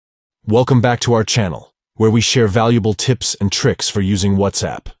Welcome back to our channel, where we share valuable tips and tricks for using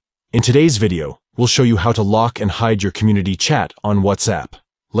WhatsApp. In today's video, we'll show you how to lock and hide your community chat on WhatsApp.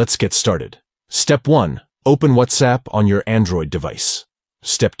 Let's get started. Step 1. Open WhatsApp on your Android device.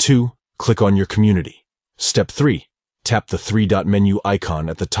 Step 2. Click on your community. Step 3. Tap the three-dot menu icon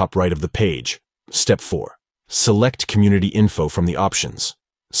at the top right of the page. Step 4. Select community info from the options.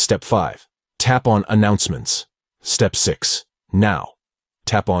 Step 5. Tap on announcements. Step 6. Now.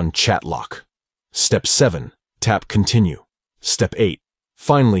 Tap on chat lock. Step 7. Tap continue. Step 8.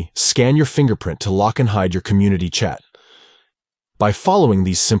 Finally, scan your fingerprint to lock and hide your community chat. By following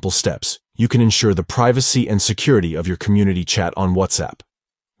these simple steps, you can ensure the privacy and security of your community chat on WhatsApp.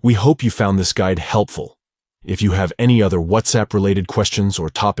 We hope you found this guide helpful. If you have any other WhatsApp-related questions or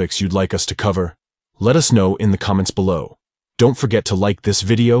topics you'd like us to cover, let us know in the comments below. Don't forget to like this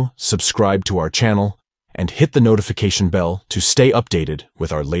video, subscribe to our channel, and hit the notification bell to stay updated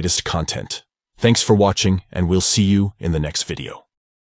with our latest content. Thanks for watching, and we'll see you in the next video.